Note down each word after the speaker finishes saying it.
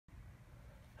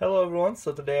Hello everyone,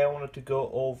 so today I wanted to go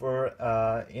over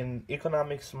an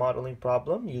economics modeling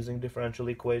problem using differential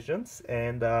equations,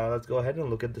 and let's go ahead and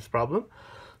look at this problem.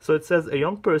 So it says a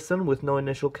young person with no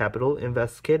initial capital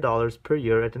invests K dollars per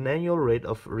year at an annual rate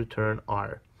of return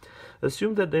R.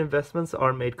 Assume that the investments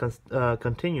are made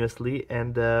continuously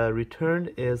and the return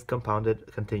is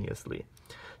compounded continuously.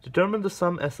 Determine the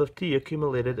sum S of t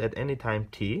accumulated at any time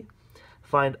t.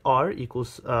 Find R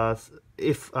equals,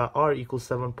 if R equals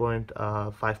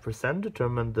 7.5%,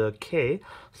 determine the K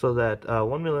so that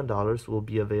 $1 million will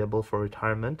be available for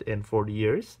retirement in 40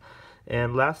 years.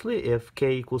 And lastly, if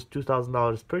K equals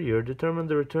 $2,000 per year, determine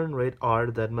the return rate R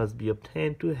that must be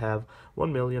obtained to have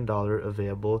 $1 million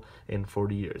available in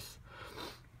 40 years.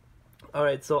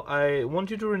 Alright, so I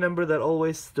want you to remember that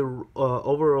always the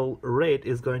overall rate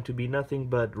is going to be nothing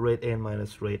but rate in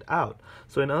minus rate out.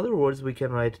 So in other words, we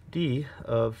can write d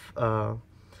of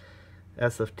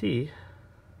s of t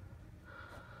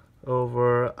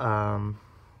over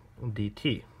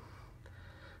dt.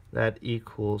 That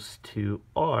equals to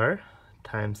r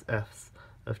times s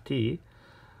of t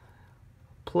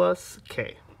plus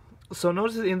k. So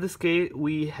notice in this case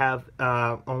we have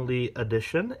only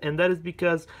addition, and that is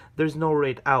because there's no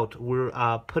rate out. We're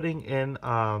putting in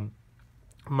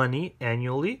money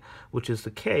annually, which is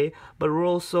the K, but we're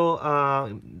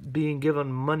also being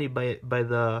given money by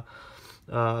the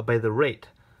rate.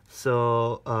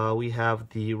 So we have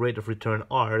the rate of return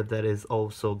R that is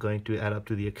also going to add up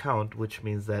to the account, which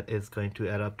means that it's going to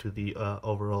add up to the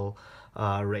overall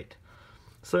rate.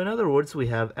 So in other words, we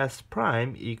have S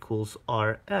prime equals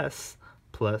RS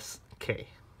plus K.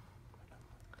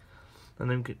 And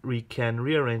then we can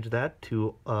rearrange that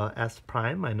to S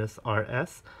prime minus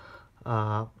RS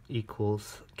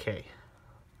equals K.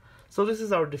 So this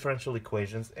is our differential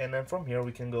equations, and then from here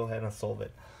we can go ahead and solve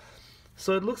it.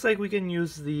 So it looks like we can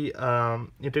use the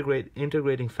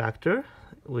integrating factor,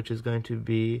 which is going to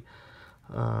be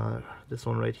this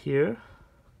one right here.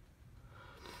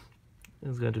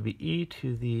 Is going to be e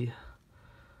to the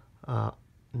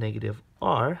negative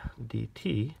r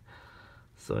dt.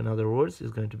 So in other words,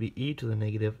 it's going to be e to the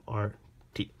negative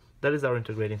rt. That is our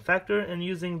integrating factor, and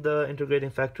using the integrating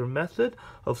factor method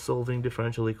of solving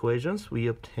differential equations, we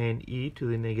obtain e to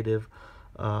the negative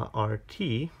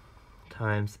rt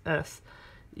times s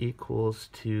equals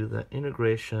to the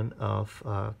integration of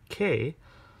k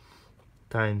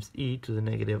times e to the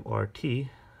negative rt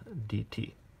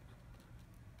dt.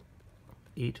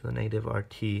 E to the negative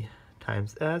rt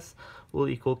times s will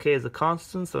equal k as a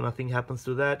constant, so nothing happens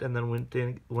to that, and then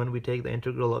when we take the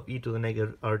integral of e to the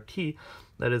negative rt,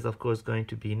 that is of course going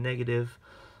to be negative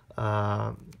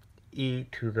e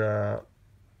to the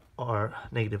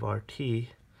negative rt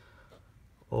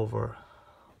over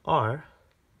r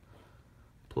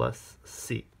plus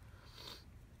c.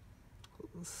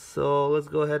 So let's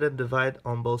go ahead and divide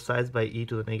on both sides by e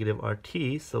to the negative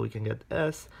rt, so we can get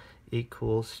s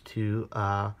equals to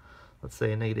let's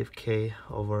say negative k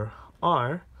over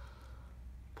r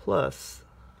plus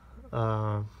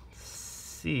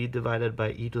c divided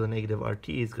by e to the negative rt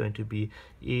is going to be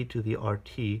e to the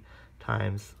rt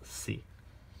times c.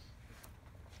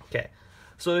 Okay,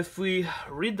 so if we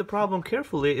read the problem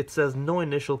carefully, it says no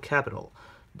initial capital.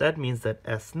 That means that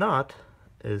s naught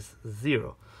is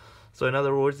 0. So in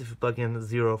other words, if you plug in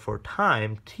 0 for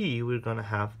time t, we're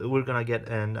gonna get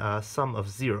an sum of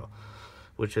 0,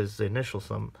 which is the initial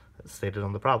sum stated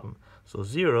on the problem. So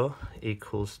 0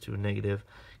 equals to negative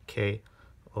k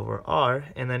over r,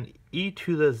 and then e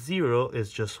to the 0 is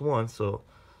just 1, so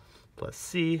plus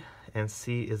c, and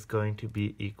c is going to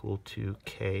be equal to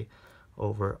k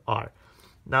over r.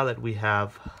 Now that we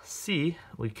have c,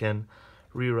 we can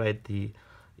rewrite the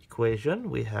equation.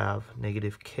 We have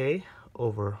negative k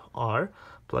over r,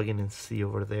 plugging in c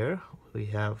over there. We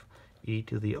have e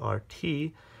to the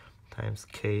rt times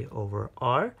k over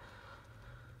r.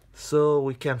 So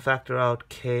we can factor out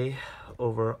k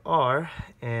over r,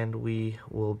 and we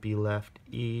will be left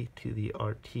e to the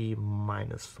rt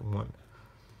minus 1.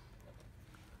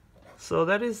 So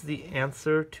that is the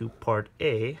answer to part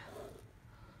A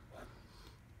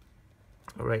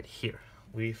right here.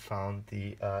 We found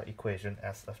the equation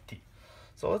S of t.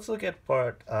 So let's look at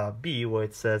part B, where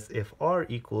it says if R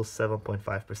equals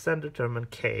 7.5%, determine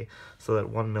K so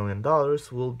that $1 million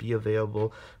will be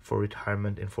available for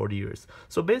retirement in 40 years.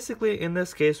 So basically, in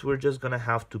this case, we're just going to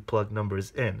have to plug numbers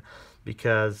in,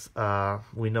 because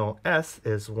we know S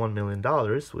is $1 million,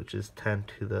 which is 10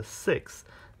 to the 6.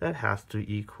 That has to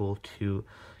equal to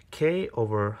K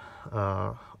over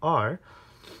R.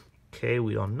 K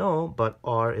we don't know, but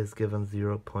R is given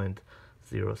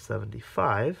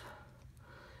 0.075.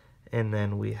 And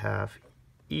then we have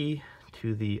e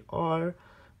to the r,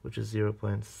 which is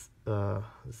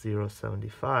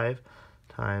 0.075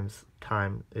 times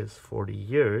time is 40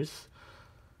 years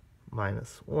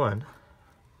minus 1.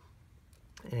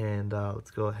 And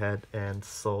let's go ahead and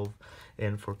solve.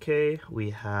 And for k, we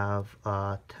have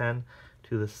 10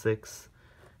 to the 6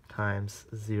 times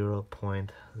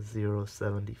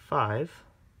 0.075,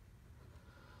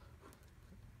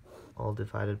 all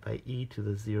divided by e to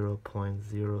the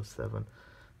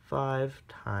 0.075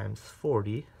 times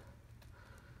 40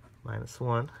 minus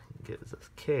 1 gives us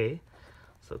k.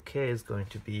 So k is going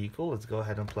to be equal, let's go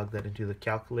ahead and plug that into the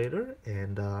calculator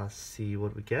and see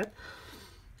what we get.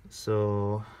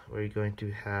 So we're going to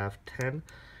have 10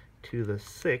 to the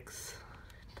 6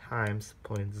 times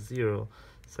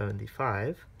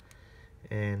 0.075,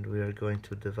 and we are going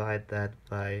to divide that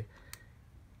by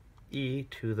e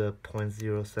to the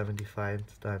 0.075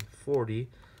 times 40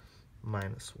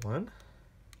 minus 1,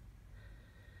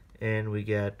 and we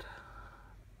get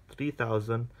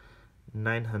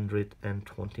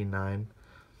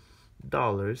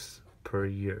 $3,929 per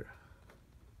year.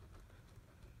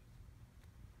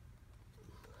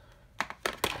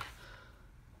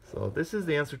 So this is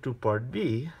the answer to part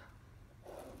B,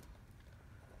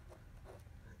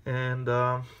 and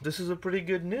this is a pretty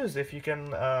good news if you can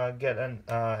get an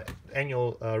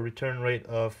annual return rate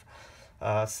of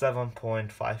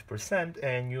 7.5%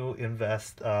 and you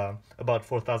invest about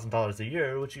 $4,000 a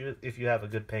year, which if you have a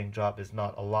good paying job is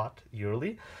not a lot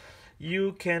yearly.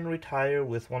 You can retire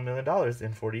with $1 million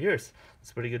in 40 years.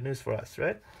 It's pretty good news for us,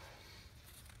 right?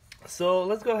 So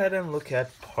let's go ahead and look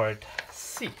at part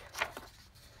C.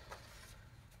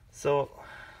 So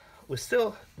we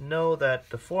still know that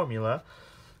the formula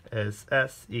is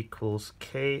S equals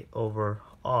K over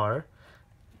R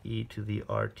e to the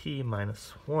RT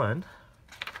minus 1.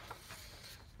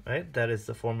 Right? That is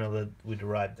the formula that we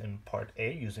derived in part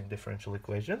A using differential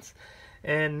equations.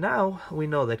 And now we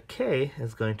know that K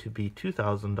is going to be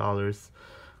 $2,000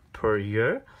 per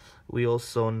year. We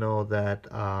also know that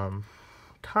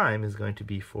time is going to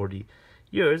be 40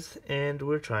 years, and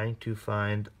we're trying to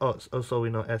find, so we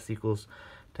know S equals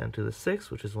 10 to the 6,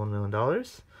 which is $1 million,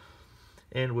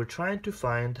 and we're trying to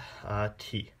find R.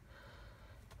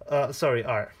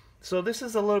 So this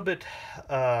is a little bit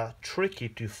tricky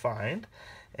to find,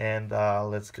 and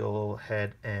let's go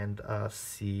ahead and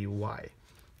see why.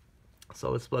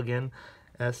 So let's plug in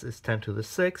S is 10 to the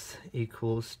 6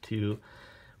 equals to,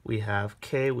 we have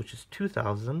K, which is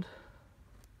 2,000,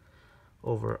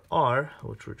 over R,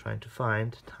 which we're trying to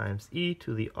find, times e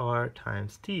to the R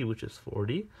times t, which is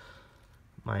 40,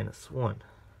 minus 1.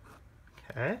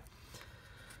 Okay,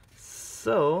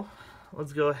 so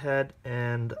let's go ahead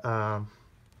and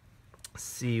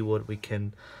see what we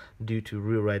can do to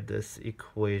rewrite this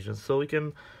equation. So we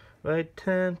can write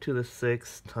 10 to the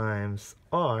 6 times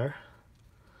R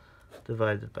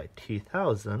divided by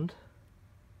 2,000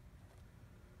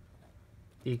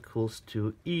 equals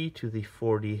to e to the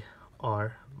 40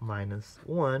 R minus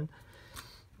 1,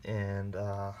 and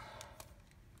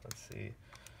let's see,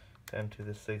 10 to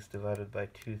the 6 divided by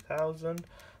 2,000,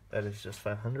 that is just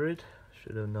 500,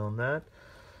 should have known that,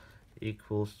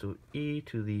 equals to e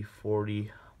to the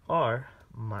 40 R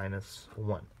minus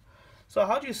 1. So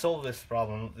how do you solve this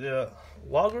problem? The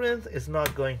logarithm is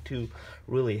not going to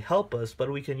really help us,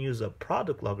 but we can use a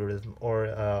product logarithm or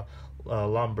a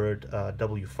Lombard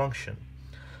W function.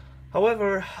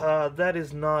 However, that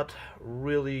is not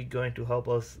really going to help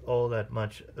us all that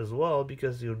much as well,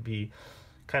 because it would be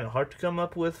kind of hard to come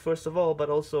up with, first of all, but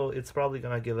also it's probably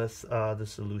going to give us the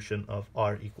solution of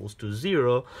R equals to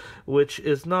 0, which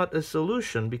is not a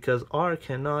solution because R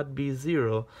cannot be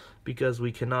 0 because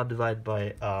we cannot divide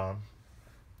by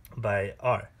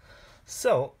R.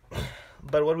 So,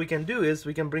 but what we can do is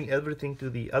we can bring everything to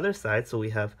the other side, so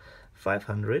we have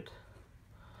 500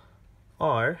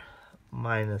 R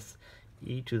minus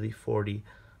e to the 40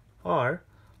 R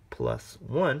plus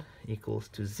 1 equals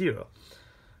to 0.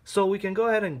 So we can go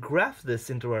ahead and graph this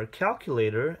into our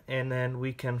calculator, and then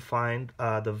we can find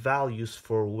the values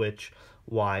for which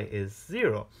y is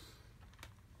 0.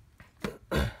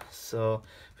 So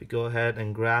if we go ahead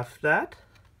and graph that,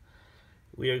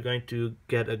 we are going to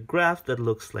get a graph that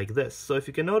looks like this. So if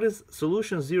you can notice,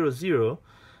 solution 0, 0,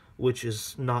 which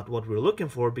is not what we're looking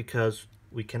for because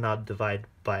we cannot divide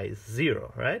by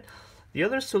 0, right? The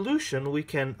other solution we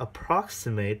can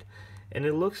approximate, and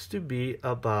it looks to be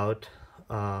about,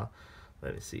 let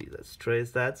me see, let's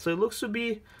trace that. So it looks to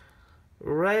be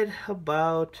right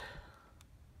about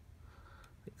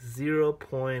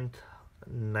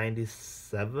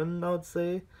 0.97, I would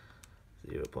say,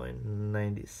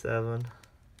 0.97.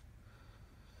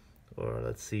 or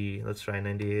let's see, let's try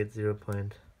 98,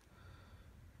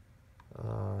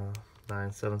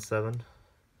 0.977.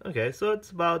 Okay, so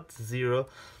it's about 0.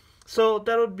 So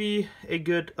that would be a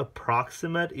good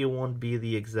approximate. It won't be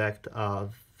the exact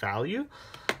value,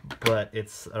 but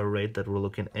it's a rate that we're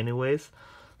looking anyways.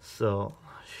 So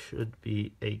should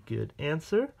be a good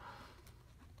answer.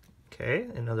 Okay,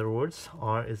 in other words,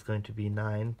 R is going to be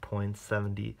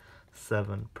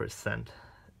 9.77%.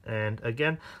 And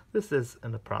again, this is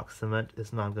an approximate.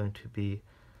 It's not going to be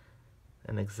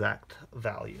an exact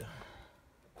value.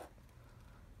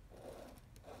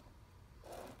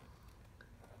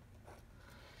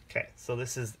 Okay, so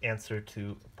this is the answer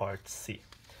to part C.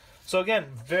 So again,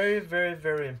 very, very,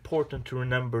 very important to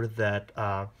remember that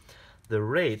the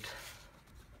rate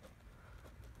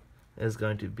is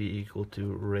going to be equal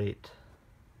to rate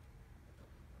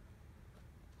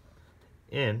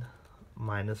in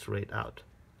minus rate out.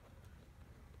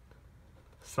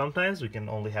 Sometimes we can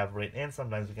only have rate in,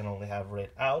 sometimes we can only have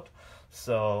rate out.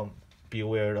 So be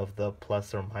aware of the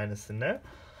plus or minus in there.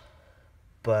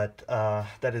 But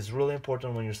that is really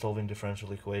important when you're solving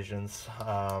differential equations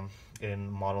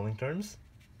in modeling terms.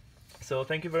 So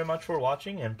thank you very much for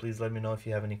watching, and please let me know if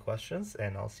you have any questions,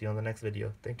 and I'll see you on the next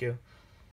video. Thank you.